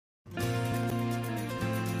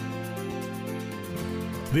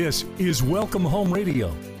This is Welcome Home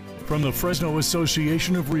Radio from the Fresno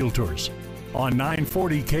Association of Realtors on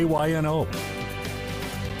 940 KYNO.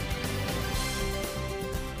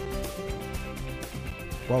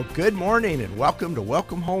 Well, good morning and welcome to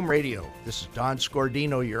Welcome Home Radio. This is Don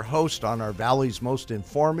Scordino, your host on our Valley's most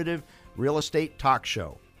informative real estate talk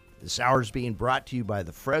show. This hour is being brought to you by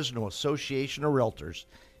the Fresno Association of Realtors,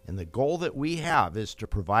 and the goal that we have is to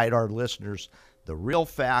provide our listeners the real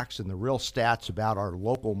facts and the real stats about our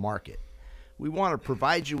local market. We want to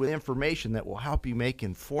provide you with information that will help you make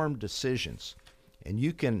informed decisions. And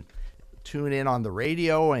you can tune in on the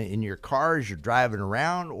radio in your car as you're driving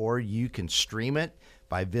around, or you can stream it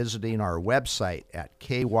by visiting our website at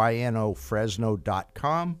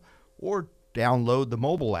kynofresno.com or download the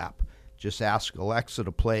mobile app. Just ask Alexa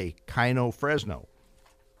to play Kyno Fresno.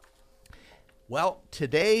 Well,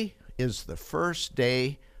 today is the first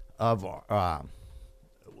day of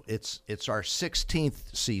it's our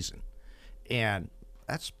 16th season, and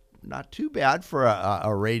that's not too bad for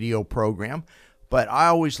a radio program. But I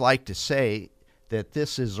always like to say that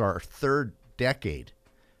this is our third decade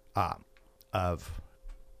of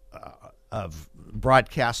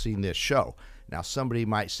broadcasting this show. Now, somebody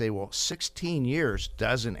might say, well, 16 years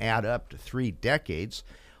doesn't add up to 3 decades.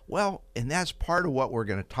 Well, and that's part of what we're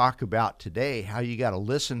going to talk about today, how you got to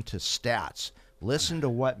listen to stats, listen to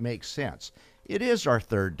what makes sense. It is our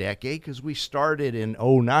third decade because we started in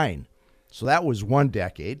 2009. So that was 1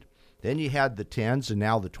 decade. Then you had the 10s and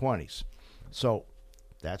now the 20s. So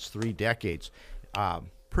that's 3 decades.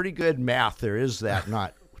 Pretty good math there, is that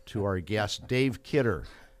not, to our guest, Dave Kidder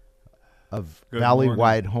of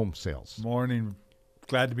Valley-Wide Home Sales. Morning.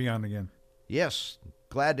 Glad to be on again. Yes,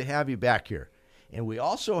 glad to have you back here. And we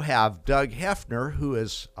also have Doug Heffner, who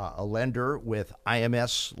is a lender with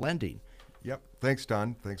IMS Lending. Yep. Thanks,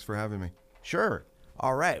 Don. Thanks for having me. Sure.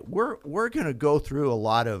 All right. We're going to go through a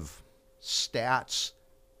lot of stats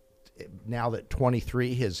now that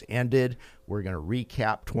 23 has ended. We're going to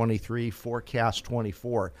recap 23, forecast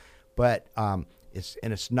 24. But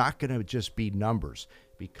it's not going to just be numbers,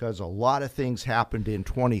 because a lot of things happened in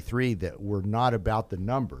 23 that were not about the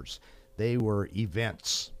numbers. They were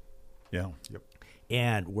events. Yeah. Yep.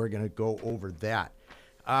 And we're going to go over that.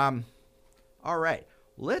 All right.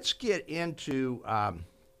 Let's get into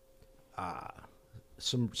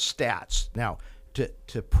some stats. Now,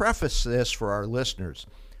 to preface this for our listeners,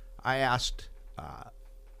 I asked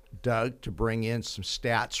Doug to bring in some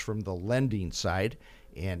stats from the lending side,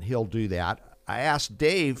 and he'll do that. I asked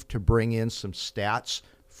Dave to bring in some stats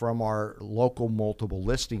from our local multiple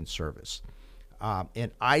listing service,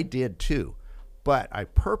 and I did too. But I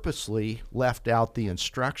purposely left out the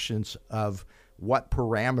instructions of what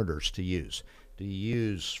parameters to use. Do you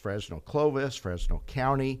use Fresno Clovis, Fresno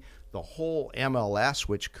County, the whole MLS,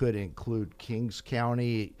 which could include Kings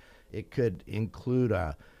County? It could include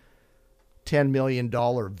a $10 million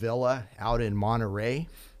villa out in Monterey.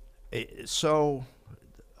 So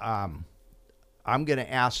I'm going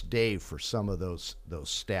to ask Dave for some of those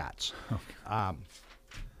stats. Okay.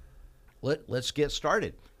 Let's get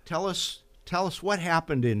started. Tell us what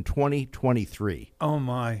happened in 2023. Oh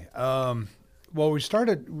my. Well, we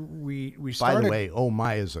started. By the way, oh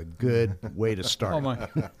my is a good way to start. Oh my.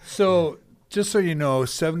 So just so you know,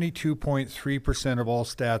 72.3% of all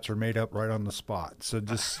stats are made up right on the spot. So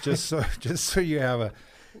just so you have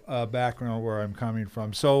a background where I'm coming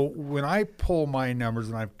from. So when I pull my numbers,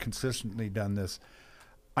 and I've consistently done this,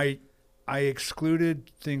 I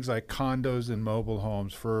excluded things like condos and mobile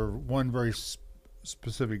homes for one very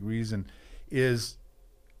specific reason. Is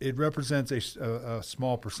it represents a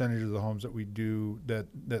small percentage of the homes that we do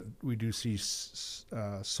see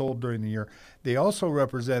sold during the year. They also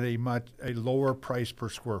represent a lower price per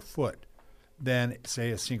square foot than, say,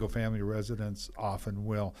 a single family residence often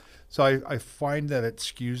will. So I find that it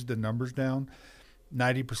skews the numbers down.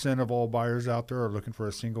 90% of all buyers out there are looking for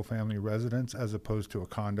a single family residence as opposed to a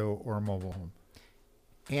condo or a mobile home.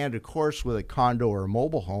 And, of course, with a condo or a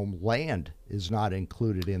mobile home, land is not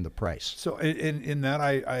included in the price. So in that,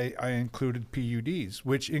 I included PUDs,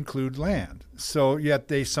 which include land. So yet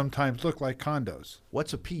they sometimes look like condos.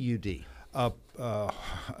 What's a PUD?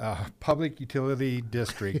 Public Utility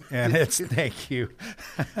District. And it's, thank you.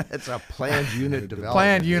 It's a planned unit development.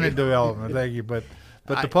 Planned unit development, thank you. But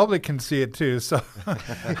the public can see it too, so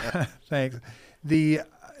thanks.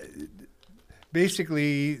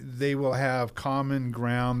 Basically, they will have common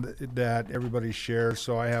ground that everybody shares.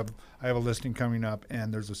 So I have a listing coming up,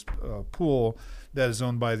 and there's a pool that is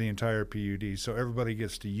owned by the entire PUD. So everybody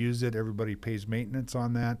gets to use it. Everybody pays maintenance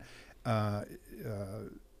on that. And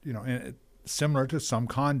similar to some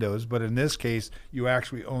condos, but in this case, you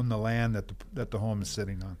actually own the land that the home is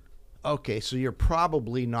sitting on. Okay, so you're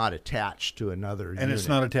probably not attached to another unit. And it's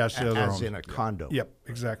not attached to other homes. As in a condo. Yep,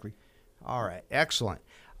 exactly. All right, excellent.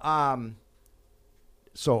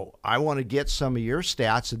 So I want to get some of your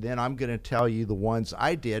stats, and then I'm going to tell you the ones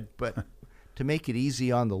I did. But to make it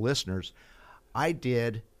easy on the listeners, I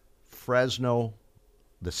did Fresno,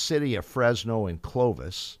 the city of Fresno and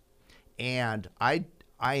Clovis, and I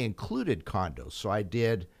included condos. So I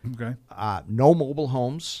did no mobile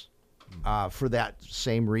homes for that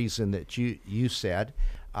same reason that you said,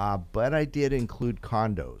 but I did include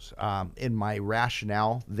condos. In my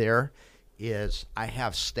rationale there is I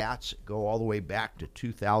have stats that go all the way back to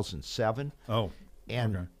 2007. Oh,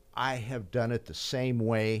 and okay. I have done it the same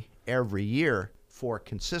way every year for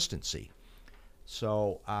consistency.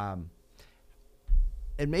 So, and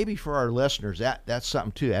maybe for our listeners, that's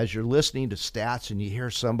something too. As you're listening to stats and you hear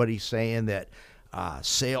somebody saying that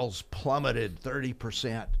sales plummeted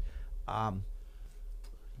 30%,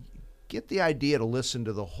 get the idea to listen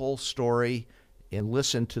to the whole story and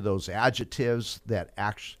listen to those adjectives that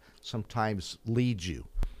actually sometimes lead you.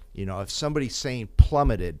 You know, if somebody's saying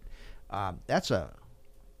plummeted, that's a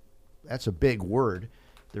big word.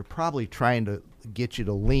 They're probably trying to get you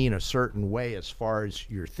to lean a certain way as far as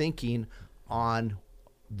your thinking on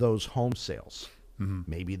those home sales. Mm-hmm.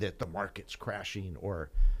 Maybe that the market's crashing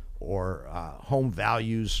or home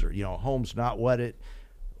values, or, you know, home's not what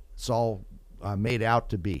it's all made out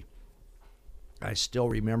to be. I still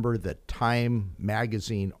remember the Time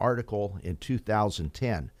magazine article in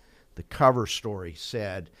 2010. The cover story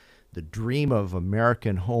said, "The dream of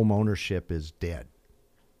American home ownership is dead."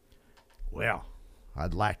 Well,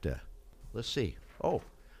 I'd like to, let's see. Oh,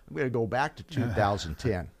 I'm going to go back to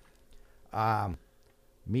 2010.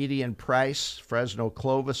 Median price, Fresno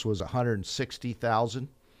Clovis, was $160,000,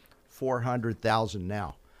 $400,000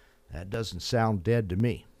 now. That doesn't sound dead to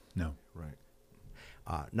me. No. Right.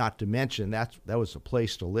 Not to mention that was a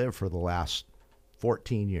place to live for the last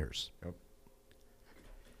 14 years. Yep.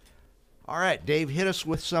 All right, Dave, hit us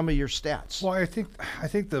with some of your stats. Well, I think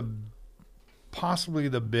possibly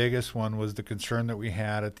the biggest one was the concern that we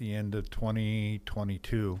had at the end of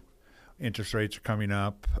 2022. Interest rates are coming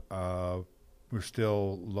up. We're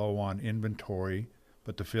still low on inventory,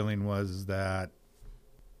 but the feeling was that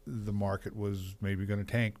the market was maybe going to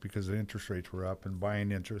tank because the interest rates were up and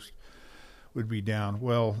buying interest would be down.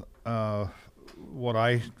 Well, what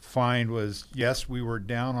I find was, yes, we were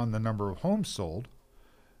down on the number of homes sold.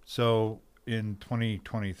 So in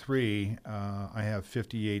 2023, I have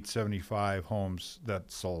 5,875 homes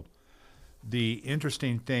that sold. The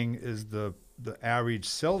interesting thing is the average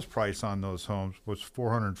sales price on those homes was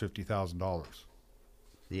 $450,000.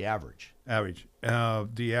 The average.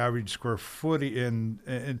 The average square footage,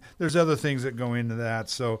 and there's other things that go into that.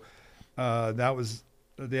 So that was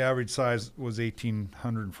the average size was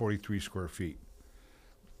 1,843 square feet.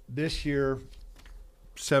 This year,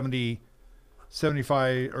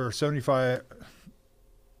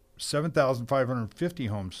 7,550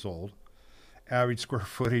 homes sold. Average square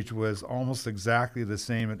footage was almost exactly the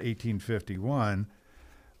same at 1,851.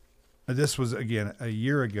 This was, again, a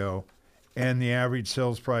year ago, and the average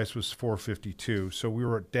sales price was $452. So we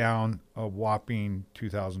were down a whopping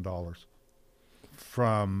 $2,000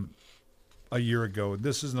 from a year ago.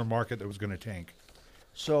 This is the market that was going to tank.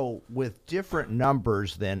 So with different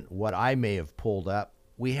numbers than what I may have pulled up,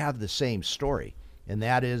 we have the same story, and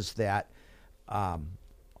that is that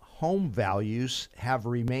home values have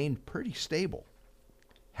remained pretty stable.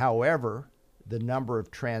 However, the number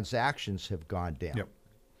of transactions have gone down. Yep.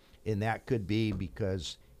 And that could be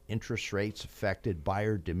because interest rates affected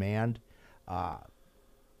buyer demand, not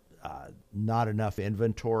enough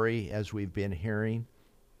inventory, as we've been hearing.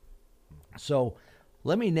 So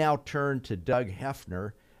let me now turn to Doug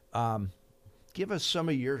Heffner. Give us some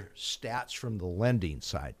of your stats from the lending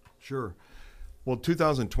side. Sure. Well,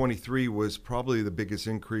 2023 was probably the biggest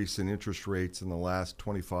increase in interest rates in the last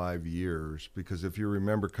 25 years, because if you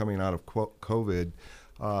remember coming out of COVID,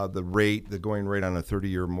 the going rate on a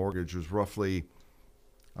 30-year mortgage was roughly,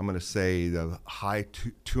 I'm going to say, the high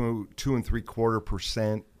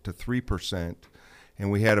 2.75% to 3%. And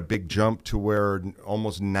we had a big jump to where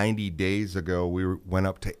almost 90 days ago we went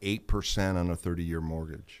up to 8% on a 30-year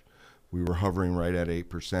mortgage. We were hovering right at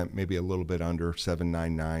 8%, maybe a little bit under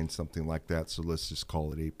 7.99, something like that. So let's just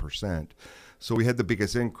call it 8%. So we had the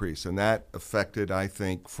biggest increase, and that affected, I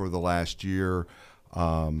think, for the last year,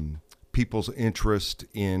 people's interest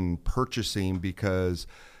in purchasing, because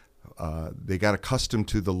they got accustomed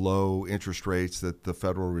to the low interest rates that the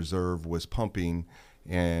Federal Reserve was pumping,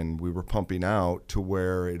 and we were pumping out to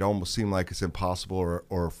where it almost seemed like it's impossible, or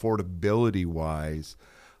affordability-wise,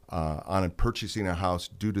 on purchasing a house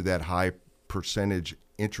due to that high percentage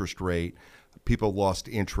interest rate. People lost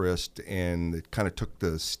interest, and it kind of took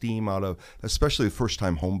the steam out of, especially the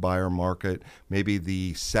first-time home buyer market, maybe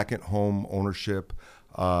the second home ownership,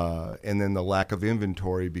 and then the lack of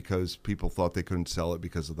inventory because people thought they couldn't sell it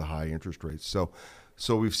because of the high interest rates.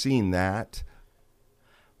 So we've seen that.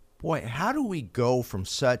 Boy, how do we go from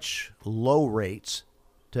such low rates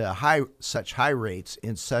to such high rates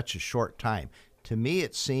in such a short time? To me,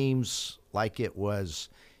 it seems like it was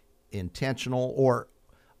intentional, or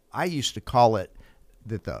I used to call it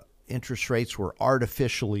that the interest rates were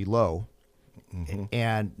artificially low,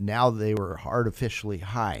 and now they were artificially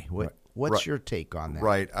high. What's your take on that?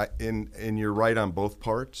 Right, and you're right on both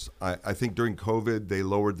parts. I think during COVID, they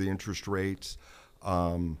lowered the interest rates,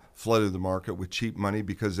 flooded the market with cheap money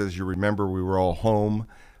because, as you remember, we were all home,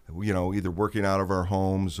 either working out of our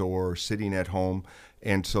homes or sitting at home.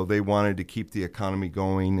 And so they wanted to keep the economy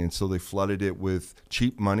going, and so they flooded it with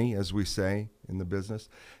cheap money, as we say in the business.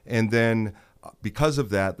 And then because of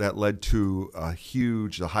that, that led to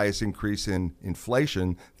the highest increase in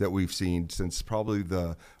inflation that we've seen since probably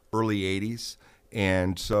the early 80s.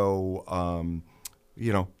 And so,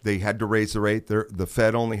 they had to raise the rate. The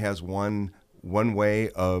Fed only has one way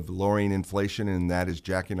of lowering inflation, and that is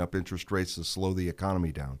jacking up interest rates to slow the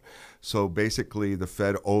economy down. So basically, the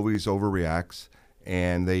Fed always overreacts,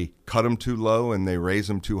 and they cut them too low and they raise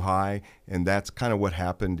them too high, and that's kind of what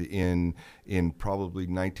happened in probably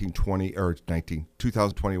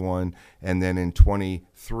 2021, and then in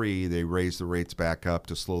 23 they raised the rates back up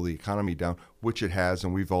to slow the economy down, which it has,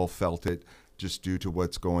 and we've all felt it just due to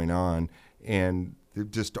what's going on, and they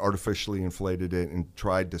just artificially inflated it and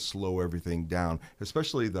tried to slow everything down,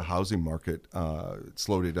 especially the housing market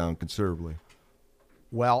slowed it down considerably.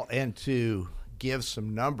 Well, and to give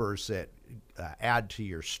some numbers that add to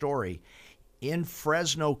your story, in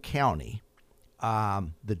Fresno County,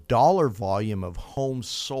 the dollar volume of homes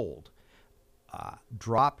sold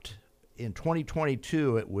dropped. In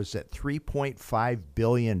 2022, it was at $3.5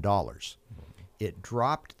 billion. It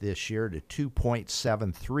dropped this year to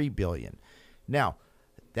 $2.73 billion. Now,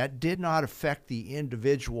 that did not affect the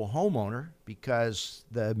individual homeowner because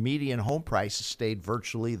the median home prices stayed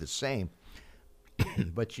virtually the same.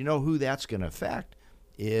 But you know who that's going to affect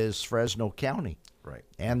is Fresno County, right,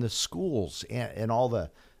 and the schools and all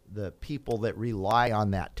the people that rely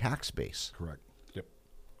on that tax base. Correct. Yep.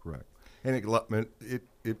 Correct. And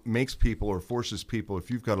it makes people, or forces people,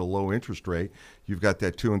 if you've got a low interest rate, you've got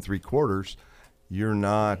that 2 3/4, you're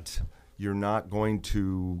not going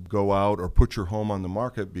to go out or put your home on the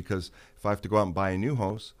market, because if I have to go out and buy a new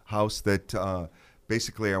house that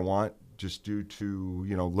basically I want just due to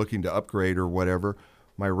looking to upgrade or whatever,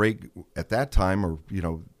 my rate at that time, or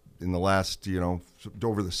in the last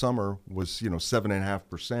over the summer, was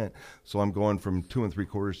 7.5%. So I'm going from 2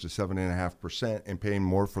 3/4 to 7.5% and paying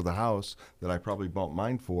more for the house that I probably bought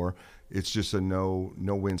mine for. It's just a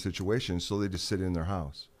no-win situation. So they just sit in their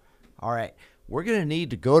house. All right, we're going to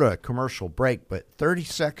need to go to a commercial break, but 30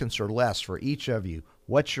 seconds or less for each of you.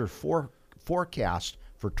 What's your forecast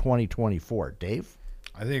for 2024, Dave?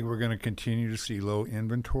 I think we're going to continue to see low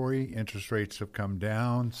inventory. Interest rates have come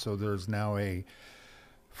down, so there's now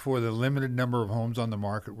for the limited number of homes on the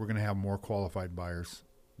market, we're going to have more qualified buyers.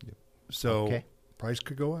 Yep. So price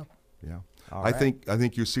could go up. Yeah, All I right.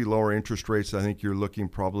 think you see lower interest rates. I think you're looking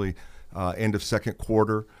probably end of second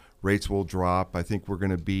quarter, rates will drop. I think we're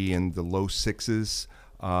going to be in the low sixes.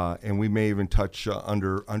 And we may even touch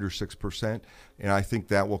under 6%. And I think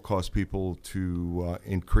that will cause people to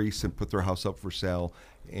increase and put their house up for sale.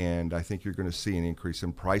 And I think you're going to see an increase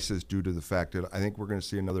in prices due to the fact that I think we're going to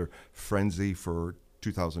see another frenzy for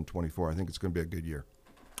 2024. I think it's going to be a good year.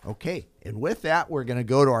 Okay, and with that, we're going to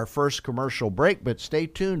go to our first commercial break, but stay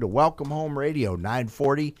tuned to Welcome Home Radio,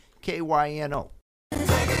 940 KYNO.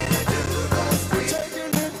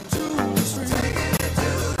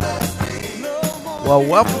 Well,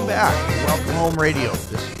 welcome back. Welcome Home Radio.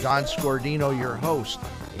 This is Don Scordino, your host,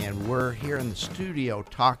 and we're here in the studio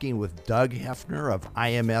talking with Doug Heffner of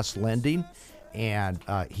IMS Lending, and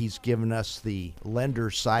he's given us the lender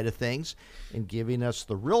side of things, and giving us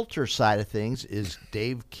the realtor side of things is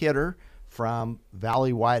Dave Kidder from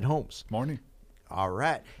Valley-Wide Homes. Morning. All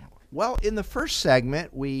right. Well, in the first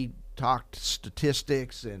segment, we talked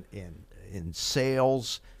statistics and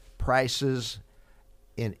sales, prices,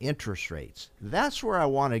 and interest rates. That's where I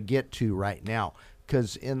want to get to right now,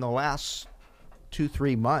 because in the last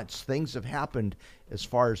 2-3 months, things have happened as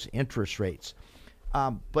far as interest rates.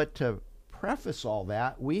 But to preface all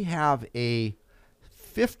that, we have a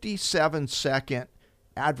 57-second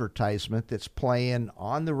advertisement that's playing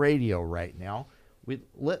on the radio right now.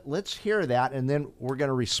 Let's hear that, and then we're going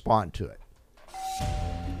to respond to it.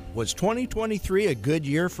 Was 2023 a good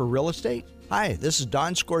year for real estate? Hi, this is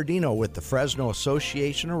Don Scordino with the Fresno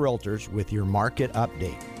Association of Realtors with your market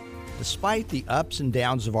update. Despite the ups and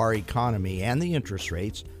downs of our economy and the interest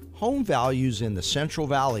rates, home values in the Central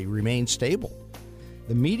Valley remain stable.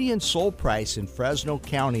 The median sold price in Fresno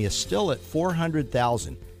County is still at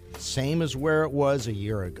 $400,000, same as where it was a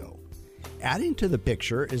year ago. Adding to the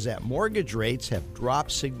picture is that mortgage rates have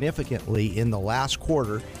dropped significantly in the last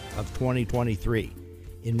quarter of 2023.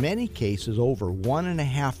 In many cases, over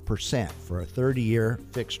 1.5% for a 30-year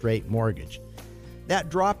fixed-rate mortgage. That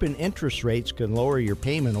drop in interest rates can lower your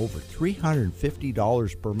payment over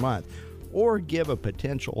 $350 per month or give a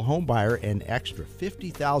potential homebuyer an extra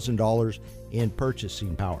 $50,000 in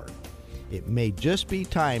purchasing power. It may just be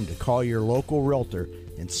time to call your local realtor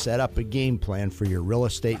and set up a game plan for your real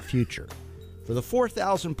estate future. For the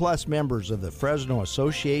 4,000 plus members of the Fresno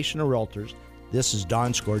Association of Realtors, this is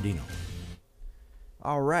Don Scordino.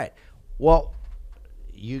 All right. Well,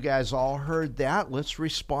 you guys all heard that. Let's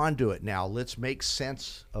respond to it now. Let's make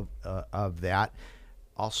sense of that.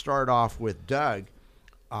 I'll start off with Doug.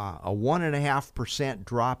 A 1.5%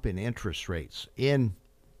 drop in interest rates in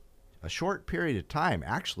a short period of time,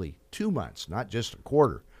 actually 2 months, not just a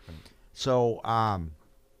quarter. So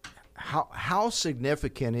how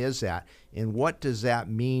significant is that, and what does that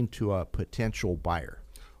mean to a potential buyer?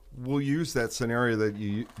 We'll use that scenario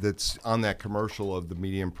that's on that commercial of the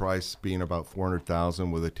median price being about $400,000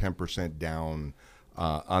 with a 10% down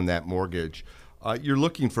on that mortgage. You're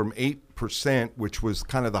looking from 8%, which was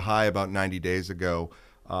kind of the high about 90 days ago.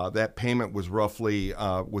 That payment was roughly,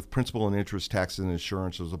 with principal and interest, taxes, and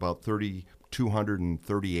insurance, was about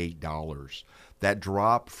 $3,238. That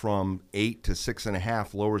drop from 8 to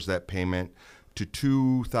 6.5 lowers that payment to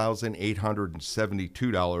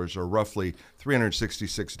 $2,872, or roughly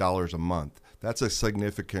 $366 a month. That's a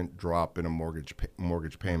significant drop in a mortgage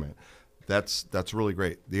payment. That's really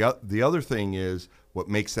great. The other thing is, what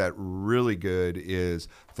makes that really good is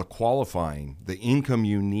the qualifying. The income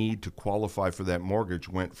you need to qualify for that mortgage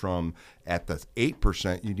went from, at the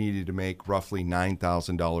 8%, you needed to make roughly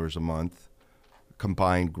 $9,000 a month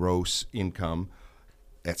combined gross income.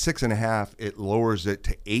 At 6.5, it lowers it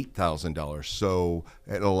to $8,000. So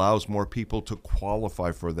it allows more people to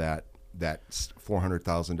qualify for that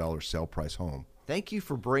 $400,000 sale price home. Thank you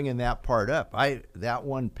for bringing that part up. That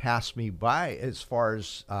one passed me by as far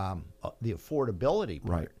as the affordability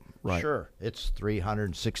part. Right. Sure, it's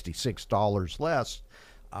 $366 less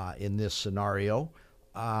in this scenario,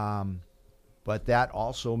 but that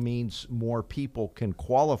also means more people can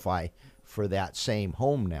qualify for that same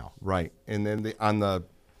home now. Right. And then on the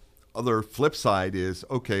other flip side is,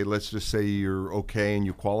 okay, let's just say you're okay and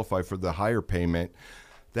you qualify for the higher payment.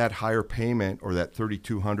 That higher payment, or that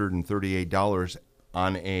 $3,238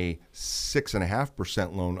 on a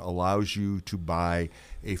 6.5% loan, allows you to buy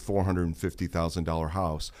a $450,000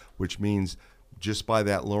 house, which means just by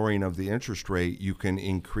that lowering of the interest rate, you can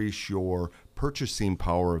increase your purchasing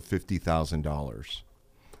power of $50,000.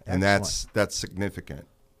 And that's significant.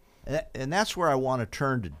 And that's where I want to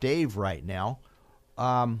turn to Dave right now.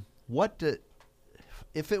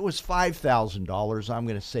 If it was $5,000, I'm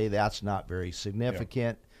going to say that's not very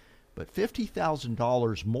significant. Yeah. But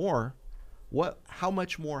 $50,000 more, how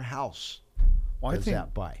much more house does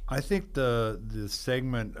that buy? I think the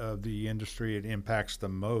segment of the industry it impacts the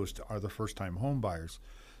most are the first-time home buyers.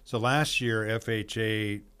 So last year,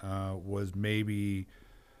 FHA was maybe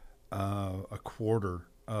a quarter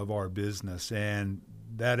of our business, and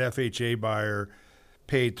that FHA buyer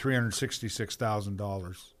paid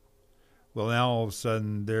 $366,000. Well, now all of a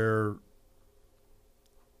sudden they're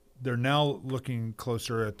now looking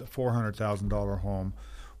closer at the $400,000 home,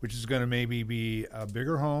 which is going to maybe be a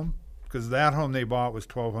bigger home, because that home they bought was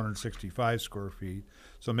 1,265 square feet.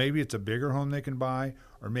 So maybe it's a bigger home they can buy,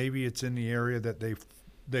 or maybe it's in the area that they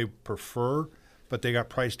prefer, but they got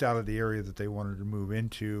priced out of the area that they wanted to move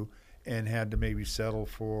into and had to maybe settle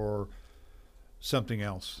for something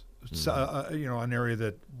else. Mm-hmm. An area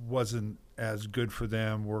that wasn't as good for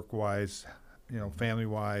them work-wise,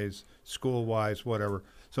 family-wise, school-wise, whatever.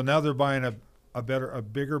 So now they're buying a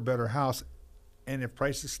bigger, better house, and if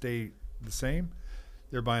prices stay the same,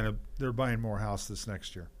 they're buying more house this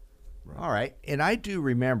next year. Right. All right, and I do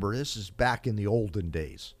remember, this is back in the olden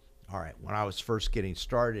days. All right, when I was first getting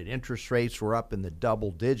started, interest rates were up in the double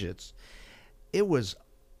digits. It was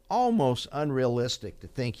almost unrealistic to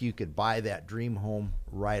think you could buy that dream home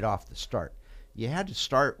right off the start. You had to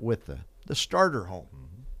start with the starter home.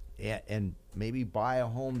 Mm-hmm. and maybe buy a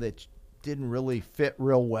home that didn't really fit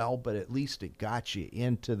real well, but at least it got you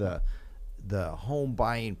into the home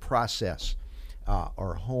buying process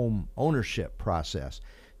or home ownership process.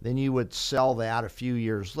 Then you would sell that a few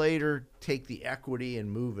years later, take the equity and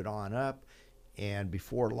move it on up, and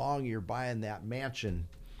before long you're buying that mansion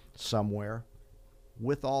somewhere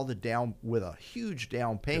with with a huge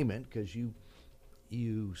down payment because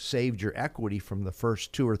you saved your equity from the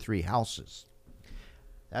first 2 or 3 houses.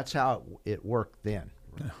 That's how it worked then.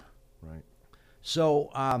 Right. So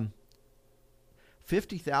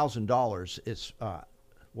 $50,000 is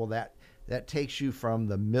that takes you from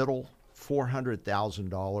the middle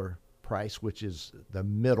 $400,000 price, which is the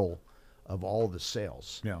middle of all the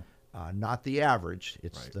sales. Yeah. Not the average,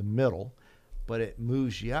 it's Right. the middle, but it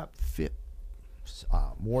moves you up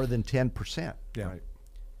more than 10%. Yeah. Right.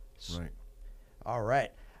 Right. All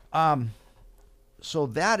right. So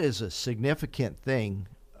that is a significant thing.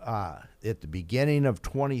 At the beginning of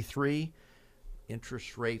 23,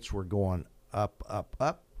 interest rates were going up, up,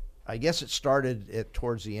 up. I guess it started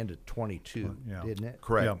towards the end of 22, Yeah. didn't it?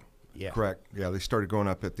 Correct. Yeah. Yeah. Correct. Yeah, they started going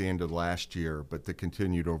up at the end of last year, but they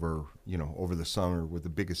continued over the summer with the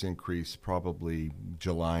biggest increase probably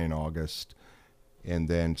July and August, and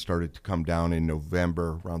then started to come down in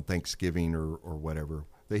November around Thanksgiving or whatever.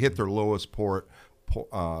 They hit their lowest part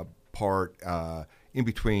in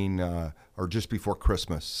between or just before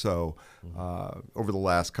Christmas. So over the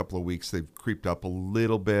last couple of weeks, they've creeped up a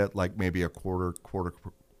little bit, like maybe a quarter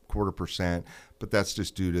percent, but that's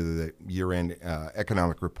just due to the year-end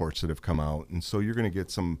economic reports that have come out. And so you're going to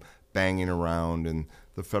get some banging around, and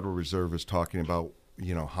the Federal Reserve is talking about,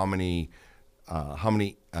 how many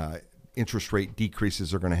interest rate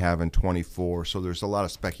decreases are going to have in 24. So there's a lot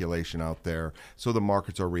of speculation out there. So the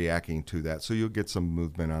markets are reacting to that. So you'll get some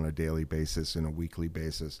movement on a daily basis and a weekly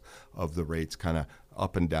basis of the rates kind of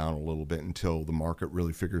up and down a little bit until the market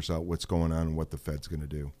really figures out what's going on and what the Fed's going to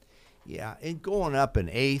do. Yeah, and going up an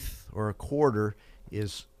eighth or a quarter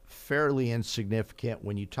is fairly insignificant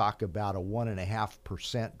when you talk about a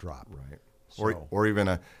 1.5% drop. Right. So, Or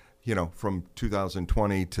even from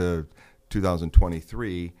 2020 to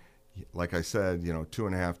 2023, like I said,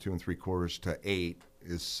 2.5, 2 3/4 to 8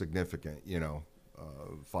 is significant.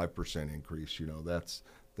 5% increase.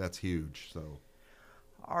 That's huge. So.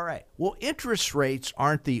 all right. Well, interest rates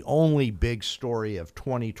aren't the only big story of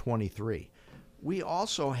 2023. We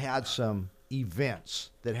also had some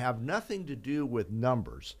events that have nothing to do with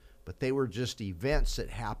numbers, but they were just events that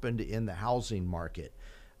happened in the housing market.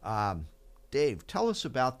 Dave, tell us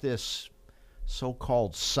about this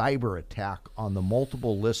so-called cyber attack on the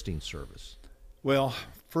multiple listing service. Well,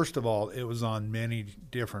 first of all, it was on many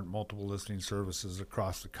different multiple listing services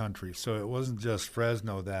across the country. So it wasn't just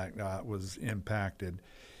Fresno that was impacted.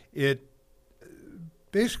 It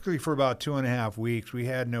basically for about 2.5 weeks, we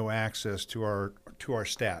had no access to our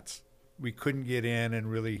stats. We couldn't get in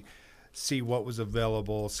and really see what was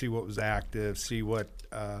available, see what was active, see what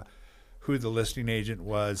who the listing agent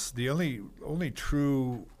was. The only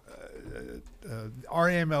true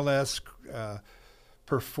RMLS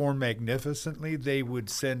performed magnificently. They would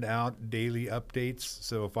send out daily updates.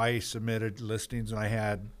 So if I submitted listings, and I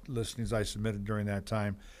had listings I submitted during that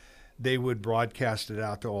time, they would broadcast it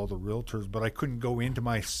out to all the realtors, but I couldn't go into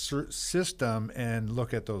my system and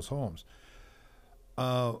look at those homes.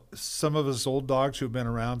 Some of us old dogs who've been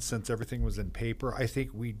around since everything was in paper, I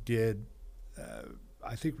think we did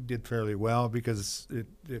fairly well, because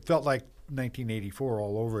it felt like 1984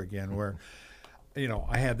 all over again, where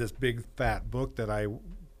I had this big fat book that I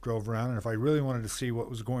drove around, and if I really wanted to see what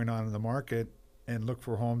was going on in the market and look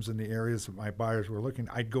for homes in the areas that my buyers were looking,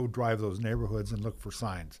 I'd go drive those neighborhoods and look for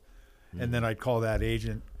signs. And then I'd call that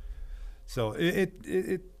agent. So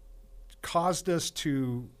it caused us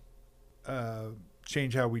to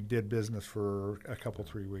change how we did business for a couple,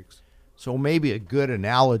 3 weeks. So maybe a good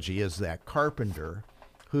analogy is that carpenter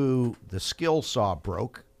who the skill saw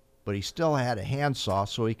broke, but he still had a handsaw,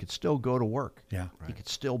 so he could still go to work. Yeah. He could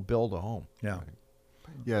still build a home. Yeah.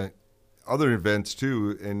 Yeah, other events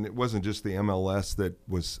too, and it wasn't just the MLS that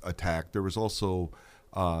was attacked. There was also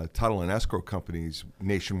title and escrow companies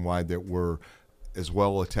nationwide that were as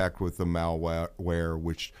well attacked with the malware,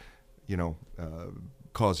 which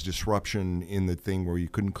caused disruption in the thing where you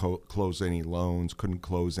couldn't close any loans, couldn't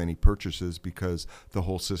close any purchases because the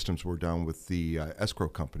whole systems were down with the escrow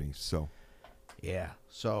companies. So, yeah.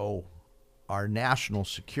 So our national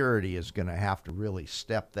security is going to have to really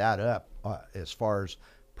step that up as far as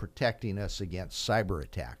protecting us against cyber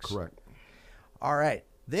attacks. correct. All right.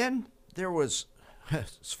 Then there was,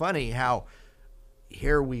 it's funny how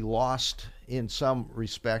here we lost, in some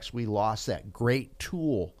respects, we lost that great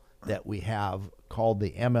tool that we have called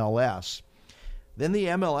the MLS. Then the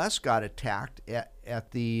MLS got attacked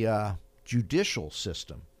at the judicial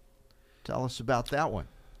system. Tell us about that one.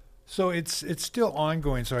 So it's still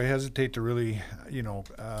ongoing. So I hesitate to really,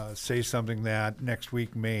 say something that next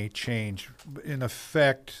week may change. In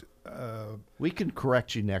effect, we can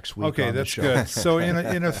correct you next week. Okay, on that's the show. good. So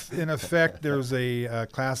in effect, there's a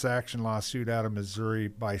class action lawsuit out of Missouri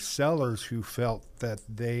by sellers who felt that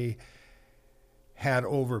they had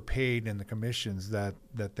overpaid in the commissions that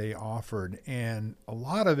they offered, and a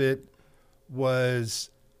lot of it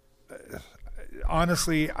was,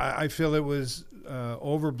 honestly, I feel it was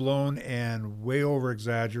overblown and way over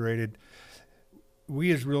exaggerated.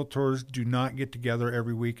 We as realtors do not get together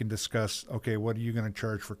every week and discuss, okay, what are you going to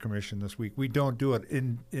charge for commission this week? We don't do it.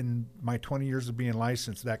 In my 20 years of being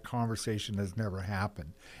licensed, that conversation has never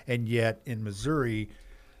happened. And yet in Missouri,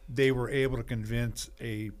 they were able to convince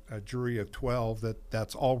a jury of 12 that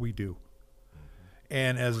that's all we do.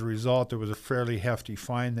 And as a result, there was a fairly hefty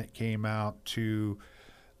fine that came out to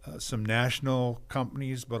some national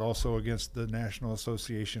companies, but also against the National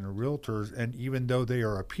Association of Realtors. And even though they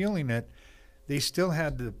are appealing it, they still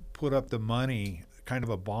had to put up the money, kind of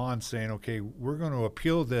a bond saying, okay, we're going to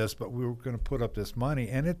appeal this, but we're going to put up this money.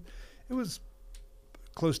 And it was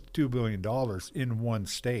close to $2 billion in one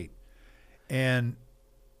state. And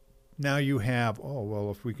now you have, oh, well,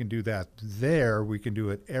 if we can do that there, we can do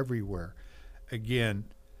it everywhere. Again,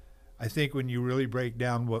 I think when you really break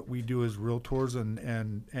down what we do as realtors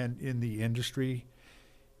and in the industry,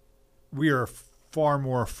 we are far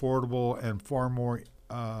more affordable and far more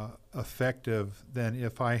effective than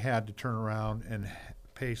if I had to turn around and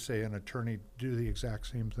pay, say, an attorney to do the exact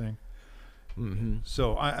same thing. Mm-hmm.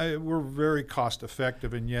 So we're very cost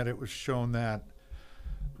effective, and yet it was shown that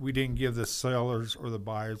we didn't give the sellers or the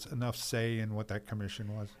buyers enough say in what that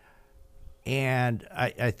commission was. And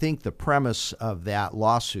I think the premise of that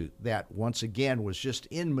lawsuit, that once again was just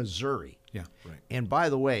in Missouri. Yeah, right. And by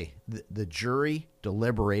the way, the jury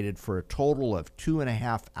deliberated for a total of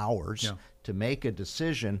 2.5 hours to make a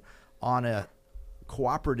decision on a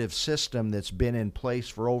cooperative system that's been in place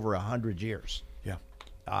for over 100 years. Yeah.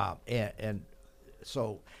 And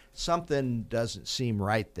so something doesn't seem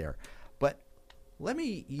right there. But let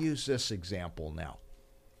me use this example now.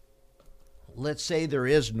 Let's say there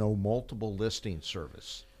is no multiple listing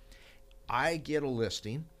service. I get a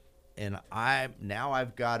listing, and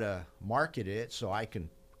I've got to market it so I can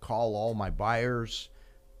call all my buyers,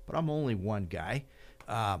 but I'm only one guy.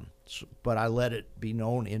 But I let it be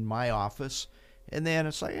known in my office, and then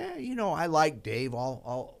it's like, I like Dave.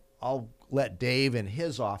 I'll let Dave in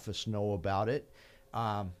his office know about it,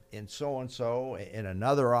 and so in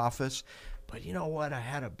another office. But you know what? I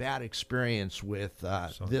had a bad experience with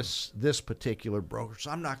this particular broker,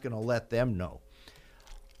 so I'm not going to let them know.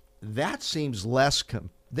 That seems less,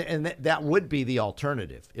 and that would be the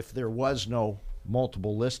alternative if there was no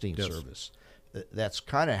multiple listing service. That's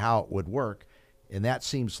kind of how it would work, and that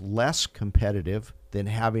seems less competitive than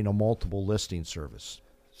having a multiple listing service.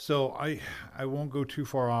 So I won't go too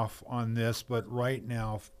far off on this, but right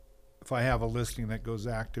now, if I have a listing that goes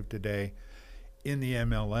active today in the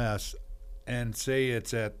MLS, and say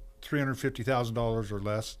it's at $350,000 or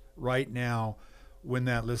less, right now, when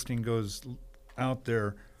that listing goes out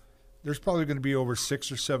there, there's probably going to be over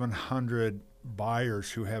 600 or 700 buyers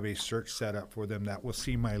who have a search set up for them that will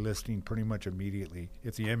see my listing pretty much immediately.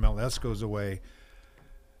 If the MLS goes away,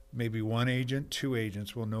 maybe one agent, two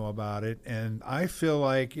agents will know about it. And I feel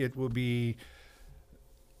like it's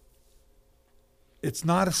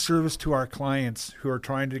not a service to our clients who are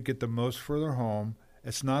trying to get the most for their home.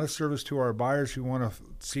 It's not a service to our buyers who want to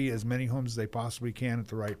see as many homes as they possibly can at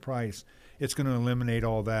the right price. It's going to eliminate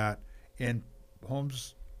all that, and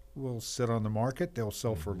homes will sit on the market. They'll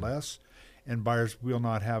sell for less, and buyers will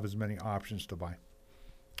not have as many options to buy.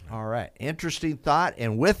 All right. Interesting thought.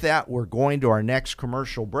 And with that, we're going to our next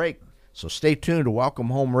commercial break. So stay tuned to Welcome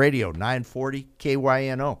Home Radio, 940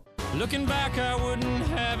 KYNO. Looking back, I wouldn't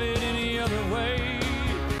have it any other way.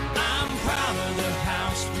 I'm proud of the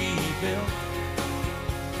house we built.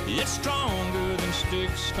 It's stronger than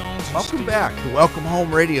sticks, stones, and Welcome steel. back to Welcome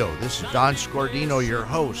Home Radio. This is Don Scordino, your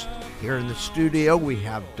host. Here in the studio, we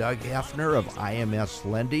have Doug Heffner of IMS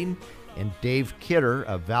Lending and Dave Kidder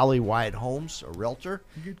of Valley Wide Homes, a realtor.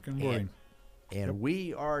 Good morning. And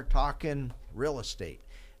we are talking real estate.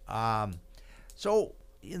 So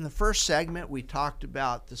in the first segment, we talked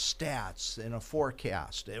about the stats and a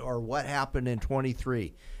forecast, or what happened in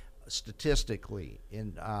 23 statistically.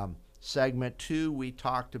 In segment 2, we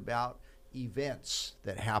talked about events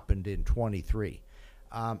that happened in 23.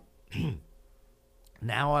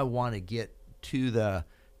 Now I want to get to the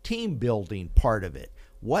team building part of it.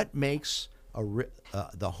 What makes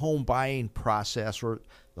the home buying process or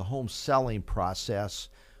the home selling process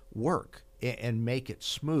work and make it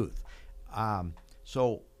smooth?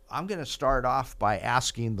 So I'm going to start off by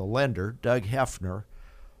asking the lender, Doug Heffner,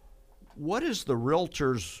 what is the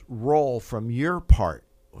realtor's role from your part?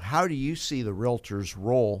 How do you see the realtor's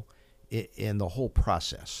role in the whole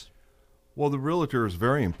process? Well, the realtor is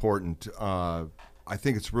very important. I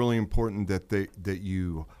think it's really important that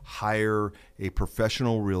you hire a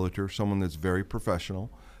professional realtor, someone that's very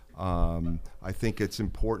professional. I think it's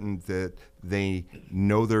important that they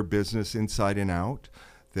know their business inside and out,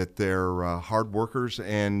 that they're hard workers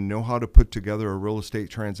and know how to put together a real estate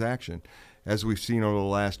transaction. As we've seen over the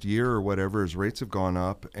last year or whatever, as rates have gone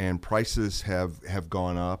up and prices have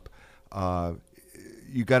gone up,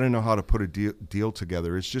 you got to know how to put a deal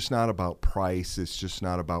together. It's just not about price. It's just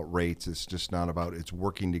not about rates. It's just not about, it's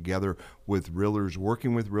working together with realtors,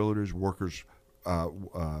 working with realtors,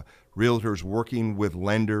 realtors working with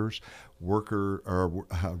lenders, realtors,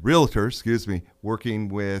 working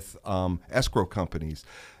with escrow companies.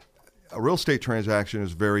 A real estate transaction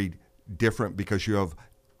is very different because you have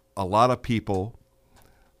a lot of people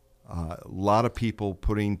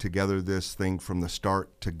putting together this thing from the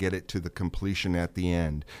start to get it to the completion at the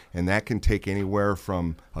end. And that can take anywhere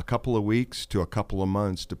from a couple of weeks to a couple of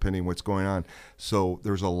months, depending what's going on. So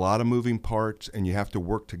there's a lot of moving parts, and you have to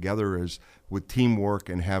work together with teamwork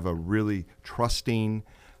and have a really trusting,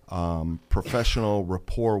 professional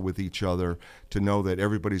rapport with each other to know that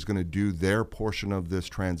everybody's going to do their portion of this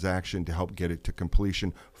transaction to help get it to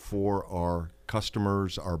completion for our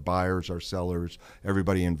customers, our buyers, our sellers,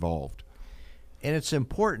 everybody involved. And it's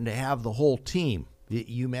important to have the whole team.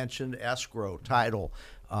 You mentioned escrow, title,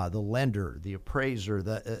 the lender, the appraiser,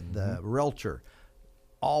 the realtor,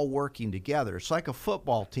 all working together. It's like a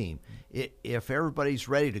football team. If everybody's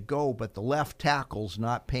ready to go, but the left tackle's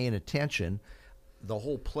not paying attention, the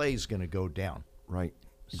whole play is going to go down. Right.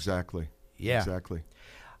 Exactly. Yeah. Exactly.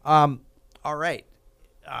 All right.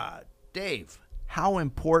 Dave, how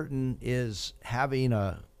important is having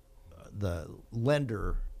the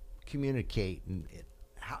lender communicate, and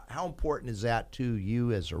how important is that to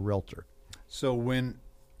you as a realtor? So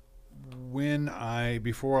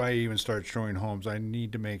before I even start showing homes, I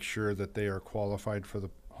need to make sure that they are qualified for the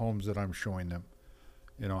homes that I'm showing them.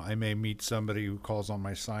 You know, I may meet somebody who calls on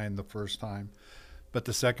my sign the first time, but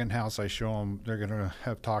the second house I show them, they're going to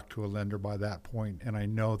have talked to a lender by that point, and I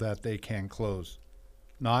know that they can close.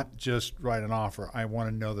 Not just write an offer. I want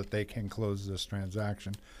to know that they can close this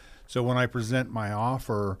transaction. So when I present my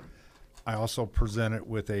offer, I also present it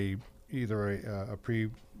with either a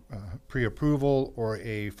pre-approval or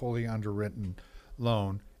a fully underwritten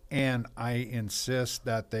loan, and I insist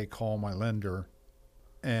that they call my lender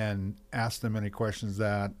and ask them any questions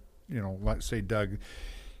that, let's say Doug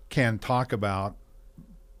can talk about.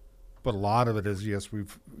 But a lot of it is, yes,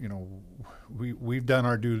 we've done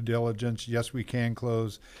our due diligence. Yes, we can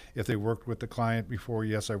close. If they worked with the client before,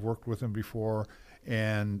 yes, I've worked with them before,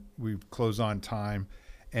 and we've closed on time.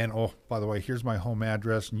 And, oh, by the way, here's my home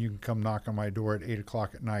address, and you can come knock on my door at 8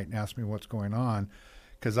 o'clock at night and ask me what's going on.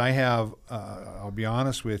 Because I have, I'll be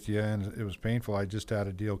honest with you, and it was painful. I just had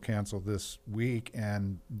a deal canceled this week,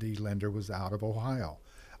 and the lender was out of Ohio.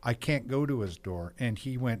 I can't go to his door, and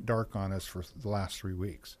he went dark on us for the last 3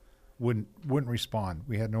 weeks. Wouldn't respond.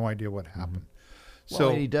 We had no idea what happened. Mm-hmm.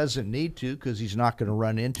 Well, he doesn't need to, because he's not going to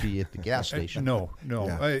run into you at the gas station. No.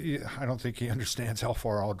 Yeah. I don't think he understands how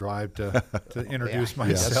far I'll drive to introduce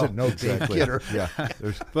myself. Yeah. No big kidder. Yeah.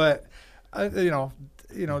 But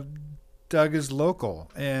Doug is local,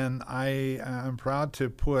 and I'm proud to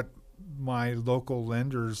put my local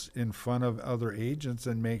lenders in front of other agents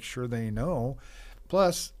and make sure they know.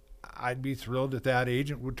 Plus, I'd be thrilled if that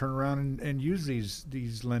agent would turn around and use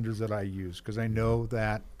these lenders that I use, because I know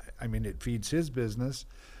that, it feeds his business,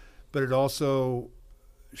 but it also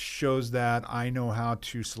shows that I know how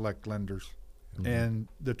to select lenders. Mm-hmm. And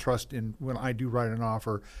the trust in, when I do write an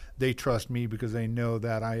offer, they trust me because they know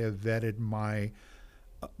that I have vetted my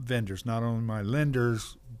vendors, not only my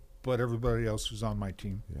lenders, but everybody else who's on my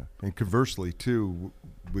team. Yeah. And conversely, too,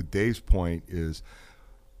 with Dave's point is,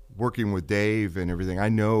 working with Dave and everything, I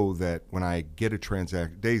know that when I get a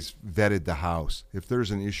transaction, Dave's vetted the house. If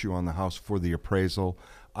there's an issue on the house for the appraisal,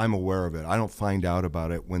 I'm aware of it. I don't find out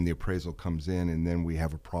about it when the appraisal comes in and then we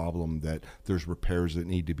have a problem that there's repairs that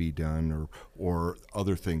need to be done or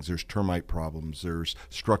other things. There's termite problems. There's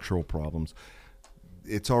structural problems.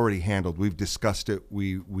 It's already handled. We've discussed it.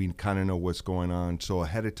 We kind of know what's going on. So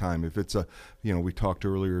ahead of time, if it's we talked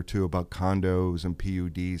earlier too about condos and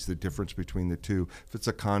PUDs, the difference between the two. If it's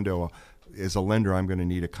a condo, as a lender, I'm going to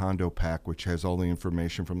need a condo pack, which has all the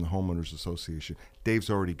information from the homeowners association. Dave's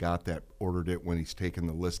already got that, ordered it when he's taken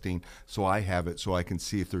the listing, so I have it so I can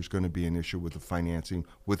see if there's going to be an issue with the financing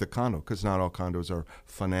with a condo, because not all condos are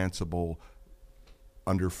financeable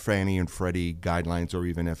under Fannie and Freddie guidelines or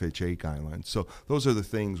even FHA guidelines. So those are the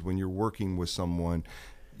things when you're working with someone,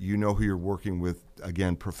 you know who you're working with,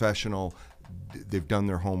 again, professional. They've done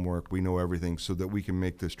their homework. We know everything so that we can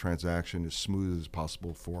make this transaction as smooth as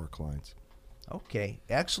possible for our clients. Okay,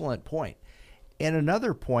 excellent point. And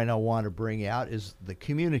another point I want to bring out is the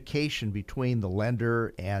communication between the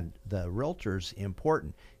lender and the realtor is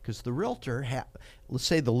important, because the realtor, let's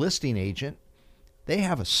say the listing agent, they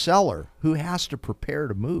have a seller who has to prepare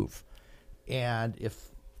to move. And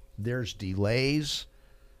if there's delays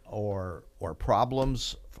or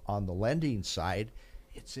problems on the lending side,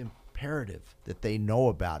 it's imperative that they know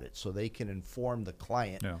about it so they can inform the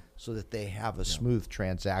client so that they have a smooth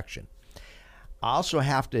transaction. I also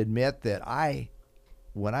have to admit that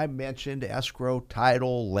when I mentioned escrow,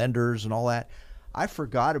 title, lenders, and all that, I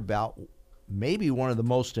forgot about maybe one of the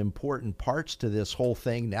most important parts to this whole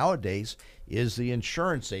thing nowadays is the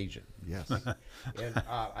insurance agent. Yes. And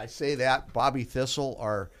I say that Bobby Thistle,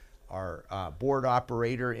 our board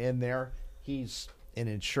operator in there, he's an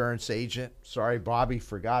insurance agent. Sorry, Bobby,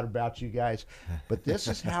 forgot about you guys. But this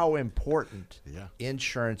is how important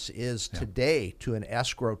insurance is today to an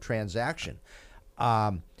escrow transaction.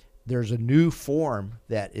 There's a new form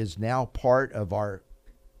that is now part of our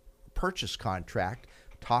purchase contract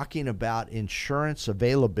talking about insurance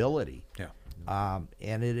availability.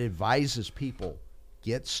 And it advises people,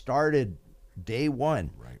 get started day one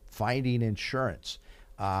finding insurance.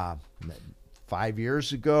 5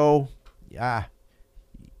 years ago,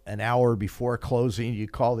 an hour before closing, you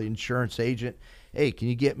call the insurance agent, hey, can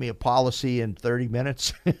you get me a policy in 30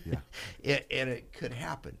 minutes? And it could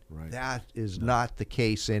happen. That is not the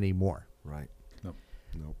case anymore.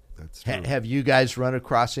 Nope. That's true. Have you guys run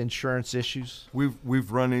across insurance issues?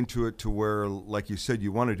 We've run into it to where, like you said,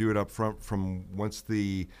 you want to do it up front from once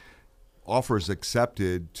the offer is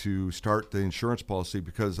accepted to start the insurance policy,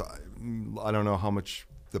 because I don't know how much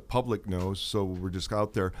the public knows, so we're just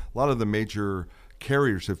out there. A lot of the major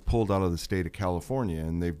carriers have pulled out of the state of California,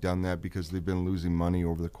 and they've done that because they've been losing money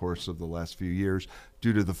over the course of the last few years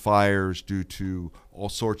due to the fires, due to all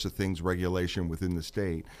sorts of things, regulation within the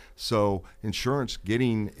state. So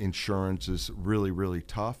getting insurance is really, really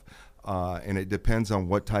tough. And it depends on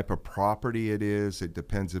what type of property it is. It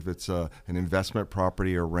depends if it's an investment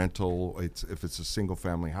property or rental, if it's a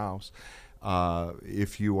single-family house.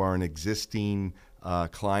 If you are an existing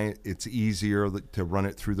client, it's easier to run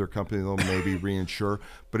it through their company. They'll maybe reinsure.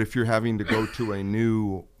 But if you're having to go to a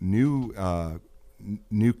new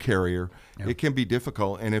carrier, it can be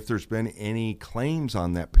difficult. And if there's been any claims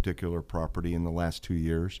on that particular property in the last 2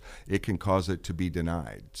 years, it can cause it to be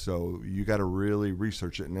denied. So you got to really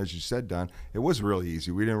research it. And as you said, Don, it was really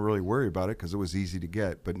easy. We didn't really worry about it because it was easy to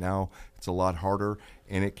get. But now it's a lot harder,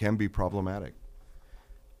 and it can be problematic.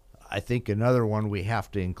 I think another one we have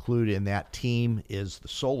to include in that team is the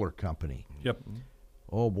solar company.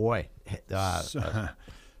 Oh, boy.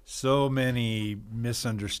 So many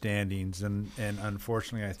misunderstandings, and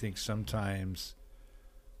unfortunately, I think sometimes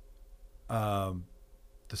the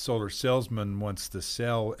solar salesman wants to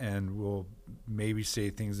sell and will maybe say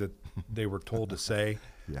things that they were told to say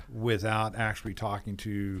without actually talking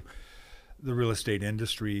to the real estate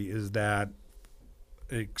industry. Is that,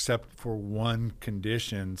 except for one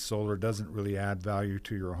condition, solar doesn't really add value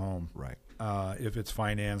to your home. If it's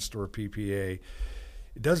financed or PPA,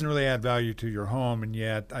 it doesn't really add value to your home, and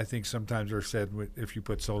yet I think sometimes they're said if you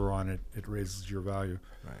put solar on it, it raises your value.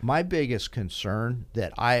 My biggest concern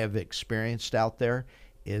that I have experienced out there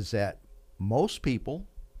is that most people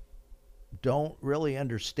don't really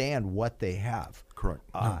understand what they have.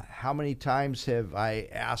 How many times have I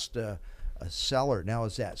asked a seller, now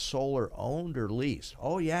is that solar owned or leased?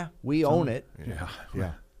 Oh yeah, we own it.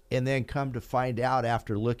 And then come to find out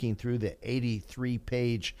after looking through the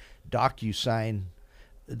 83-page DocuSign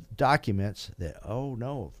documents that, oh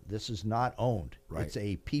no, this is not owned. It's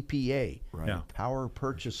a PPA, power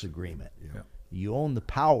purchase agreement. You own the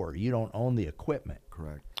power, you don't own the equipment.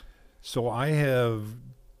 So I have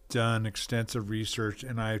done extensive research,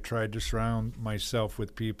 and I've tried to surround myself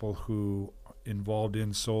with people who involved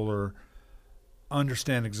in solar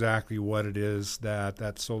understand exactly what it is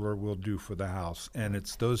that solar will do for the house. And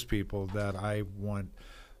it's those people that I want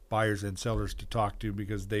buyers and sellers to talk to,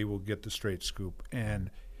 because they will get the straight scoop. And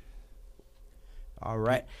all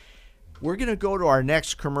right, we're going to go to our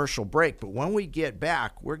next commercial break, but when we get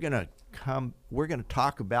back, we're going to we're going to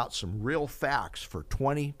talk about some real facts for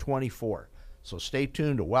 2024. So stay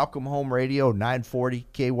tuned to Welcome Home Radio 940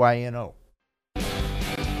 KYNO.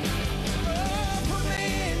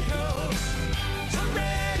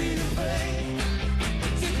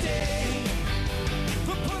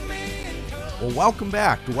 Well, welcome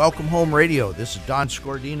back to Welcome Home Radio. This is Don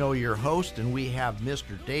Scordino, your host, and we have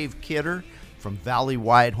Mr. Dave Kidder from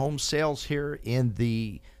Valley-Wide Home Sales here in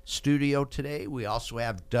the studio today. We also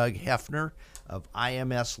have Doug Heffner of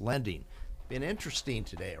IMS Lending. Been interesting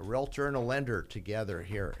today, a realtor and a lender together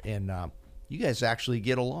here, and you guys actually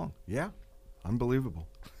get along. Yeah, unbelievable.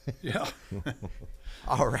 Yeah.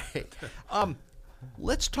 All right.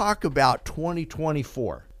 Let's talk about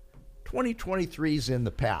 2024. 2023 is in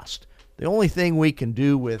the past. The only thing we can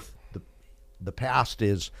do with the past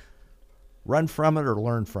is run from it or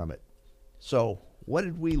learn from it. So what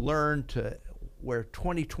did we learn to where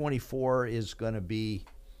 2024 is going to be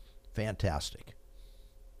fantastic?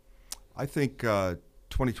 I think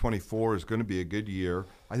 2024 is going to be a good year.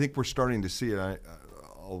 I think we're starting to see it.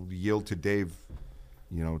 I'll yield to Dave,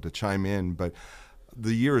 to chime in, but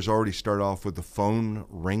the year has already started off with the phone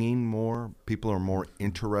ringing more. People are more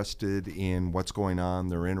interested in what's going on.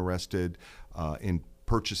 They're interested in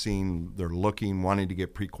purchasing. They're looking, wanting to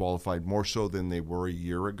get pre-qualified more so than they were a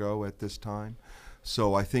year ago at this time.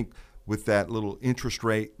 So I think with that little interest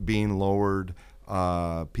rate being lowered,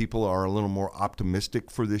 people are a little more optimistic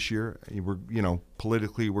for this year.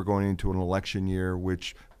 Politically, we're going into an election year,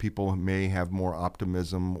 which people may have more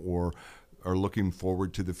optimism or are looking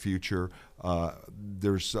forward to the future.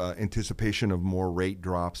 There's anticipation of more rate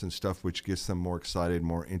drops and stuff, which gets them more excited,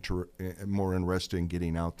 more interested in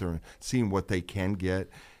getting out there and seeing what they can get.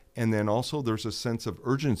 And then also there's a sense of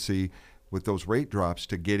urgency with those rate drops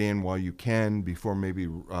to get in while you can before maybe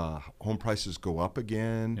home prices go up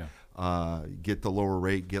again. Yeah. Get the lower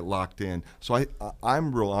rate, get locked in. So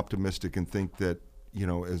I'm real optimistic and think that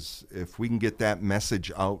as if we can get that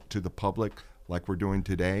message out to the public like we're doing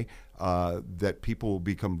today, that people will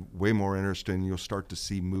become way more interested and you'll start to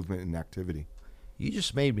see movement and activity. You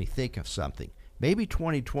just made me think of something. Maybe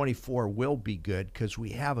 2024 will be good because we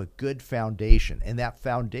have a good foundation, and that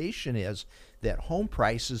foundation is that home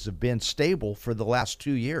prices have been stable for the last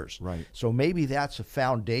 2 years. Right. So maybe that's a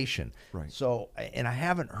foundation. Right. So, and I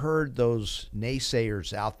haven't heard those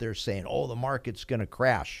naysayers out there saying, "Oh, the market's going to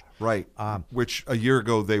crash." Right. Which a year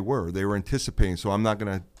ago they were anticipating. So I'm not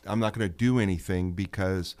going to do anything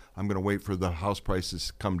because I'm going to wait for the house prices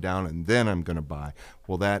to come down and then I'm going to buy.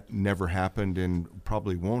 Well, that never happened and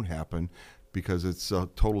probably won't happen because it's a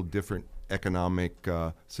total different economic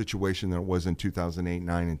situation than it was in 2008,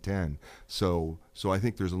 9, and 10. So I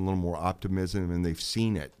think there's a little more optimism, and they've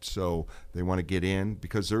seen it. So they want to get in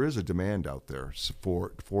because there is a demand out there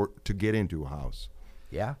for to get into a house.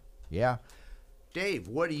 Yeah, yeah. Dave,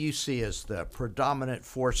 what do you see as the predominant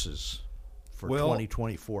forces for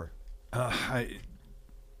 2024? I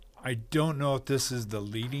don't know if this is the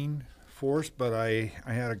leading force, but I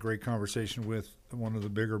had a great conversation with one of the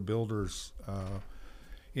bigger builders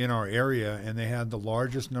in our area, and they had the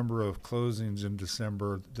largest number of closings in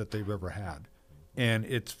December that they've ever had, and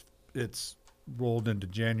it's rolled into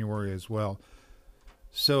January as well.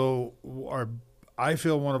 So I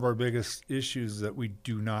feel one of our biggest issues is that we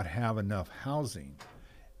do not have enough housing,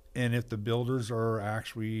 and if the builders are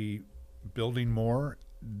actually building more,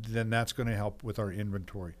 then that's going to help with our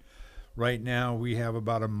inventory. Right now we have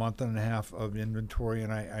about a month and a half of inventory,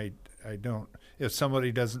 and I don't, if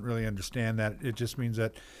somebody doesn't really understand that, it just means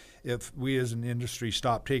that if we as an industry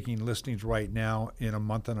stop taking listings right now, in a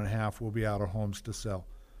month and a half we'll be out of homes to sell.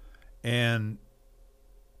 And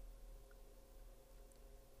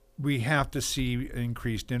we have to see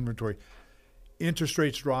increased inventory. Interest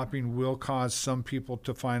rates dropping will cause some people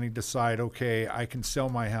to finally decide, okay, I can sell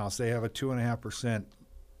my house. They have a 2.5%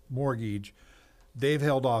 mortgage. They've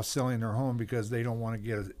held off selling their home because they don't want to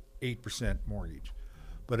get an 8% mortgage.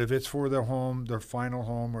 But if it's for their home, their final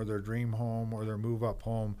home or their dream home or their move-up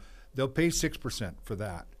home, they'll pay 6% for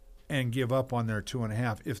that and give up on their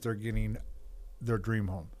 2.5% if they're getting their dream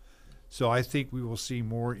home. So I think we will see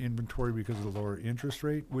more inventory because of the lower interest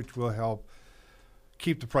rate, which will help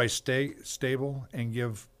keep the price stable and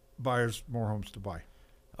give buyers more homes to buy.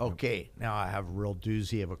 Okay, now I have a real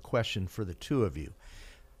doozy of a question for the two of you.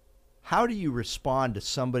 How do you respond to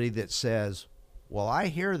somebody that says, well, I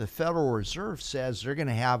hear the Federal Reserve says they're going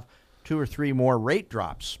to have 2 or 3 more rate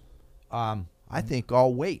drops. I think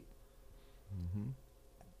I'll wait.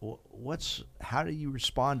 Mm-hmm. How do you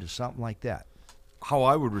respond to something like that? How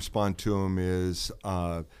I would respond to them is,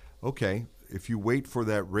 okay, if you wait for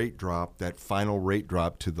that rate drop, that final rate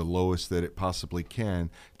drop to the lowest that it possibly can,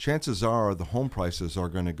 chances are the home prices are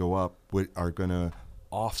going to go up, are going to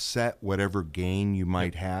offset whatever gain you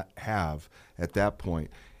might have at that point.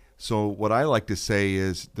 So what I like to say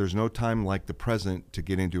is there's no time like the present to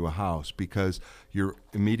get into a house, because you're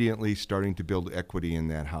immediately starting to build equity in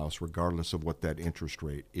that house regardless of what that interest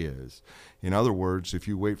rate is. In other words, if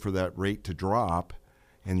you wait for that rate to drop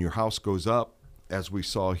and your house goes up, as we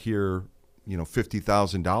saw here,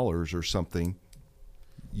 $50,000 or something,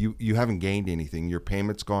 you haven't gained anything. Your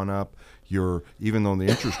payment's gone up. Even though the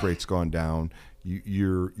interest rate's gone down,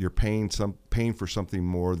 you're paying for something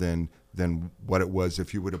more than what it was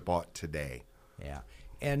if you would have bought today. Yeah.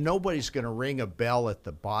 And nobody's going to ring a bell at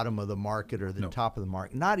the bottom of the market or the top of the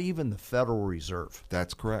market, not even the Federal Reserve.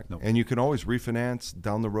 That's correct. No. And you can always refinance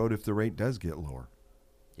down the road if the rate does get lower.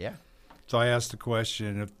 Yeah. So I asked the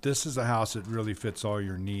question, if this is a house that really fits all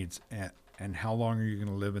your needs, and how long are you going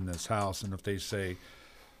to live in this house? And if they say,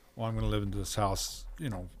 well, I'm going to live in this house,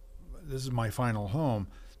 this is my final home,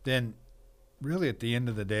 then really at the end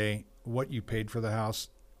of the day, what you paid for the house,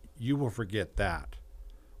 you will forget that.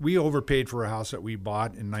 We overpaid for a house that we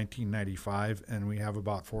bought in 1995, and we have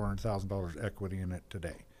about $400,000 equity in it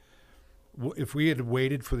today. If we had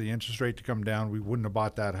waited for the interest rate to come down, we wouldn't have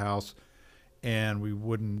bought that house, and we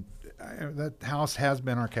wouldn't. That house has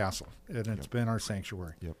been our castle, and it's been our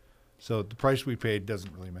sanctuary. Yep. So the price we paid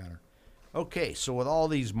doesn't really matter. Okay, so with all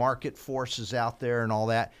these market forces out there and all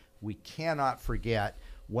that, we cannot forget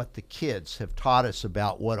what the kids have taught us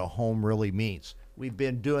about what a home really means. We've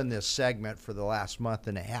been doing this segment for the last month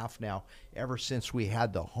and a half now, ever since we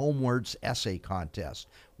had the Homewards Essay Contest,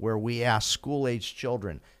 where we asked school-age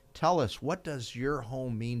children, tell us, what does your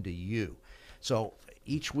home mean to you? So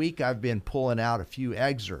each week I've been pulling out a few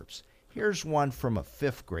excerpts. Here's one from a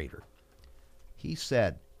 5th grader. He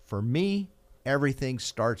said, for me, everything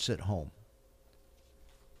starts at home.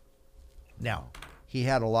 Now, he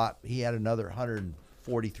had another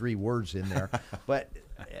 143 words in there, but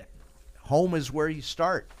home is where you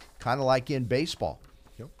start, kind of like in baseball.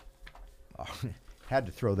 Yep. Had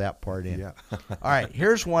to throw that part in. Yeah. All right,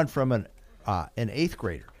 here's one from an 8th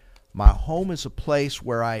grader. My home is a place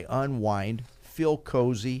where I unwind, feel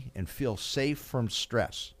cozy, and feel safe from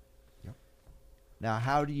stress. Yep. Now,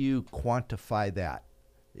 how do you quantify that?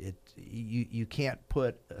 You can't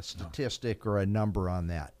put a statistic or a number on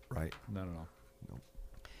that. Right. Not at all. No.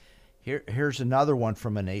 Here's another one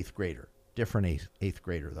from an 8th grader, different 8th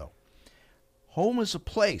grader though. Home is a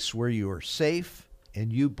place where you are safe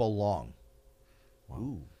and you belong. Wow.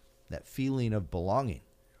 Ooh, that feeling of belonging.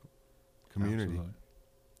 Community. Absolutely.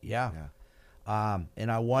 Yeah.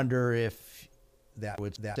 And I wonder if that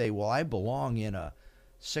would say, well, I belong in a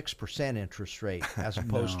 6% interest rate as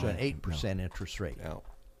opposed to an 8% interest rate. No.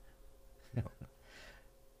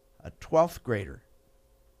 A 12th grader,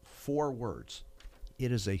 4 words.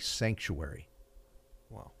 It is a sanctuary.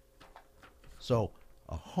 Wow. So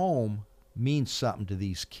a home means something to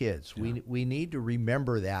these kids. Yeah. We need to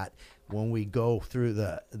remember that when we go through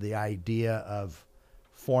the idea of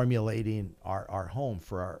formulating our home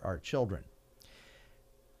for our children.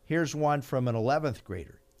 Here's one from an 11th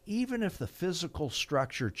grader. Even if the physical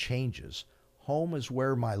structure changes, home is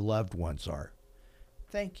where my loved ones are.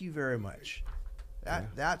 Thank you very much.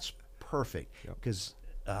 That's perfect, because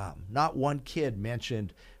not one kid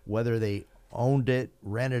mentioned whether they owned it,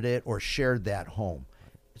 rented it, or shared that home.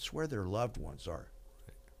 It's where their loved ones are.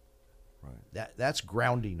 Right. That's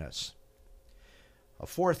grounding us. A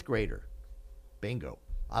 4th grader, bingo.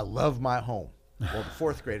 I love my home. Well, the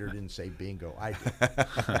 4th grader didn't say bingo. I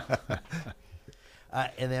did.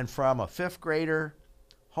 And then from a 5th grader,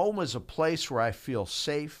 home is a place where I feel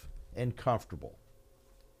safe and comfortable.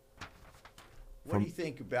 What do you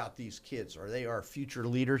think about these kids? Are they our future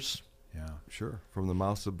leaders? Yeah. Sure. From the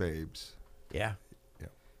mouths of babes. Yeah. Yeah.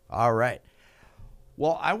 All right.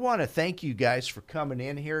 Well, I want to thank you guys for coming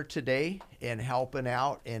in here today and helping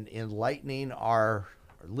out and enlightening our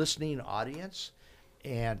listening audience.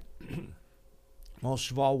 And most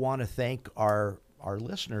of all, want to thank our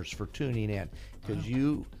listeners for tuning in, because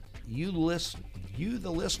you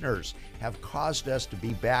the listeners have caused us to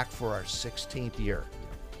be back for our 16th year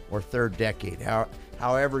or 3rd decade,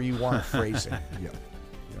 however you want to phrase it. Yeah.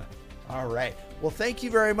 All right. Well, thank you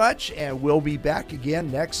very much, and we'll be back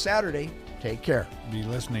again next Saturday. Take care. Be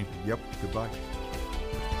listening. Yep. Goodbye.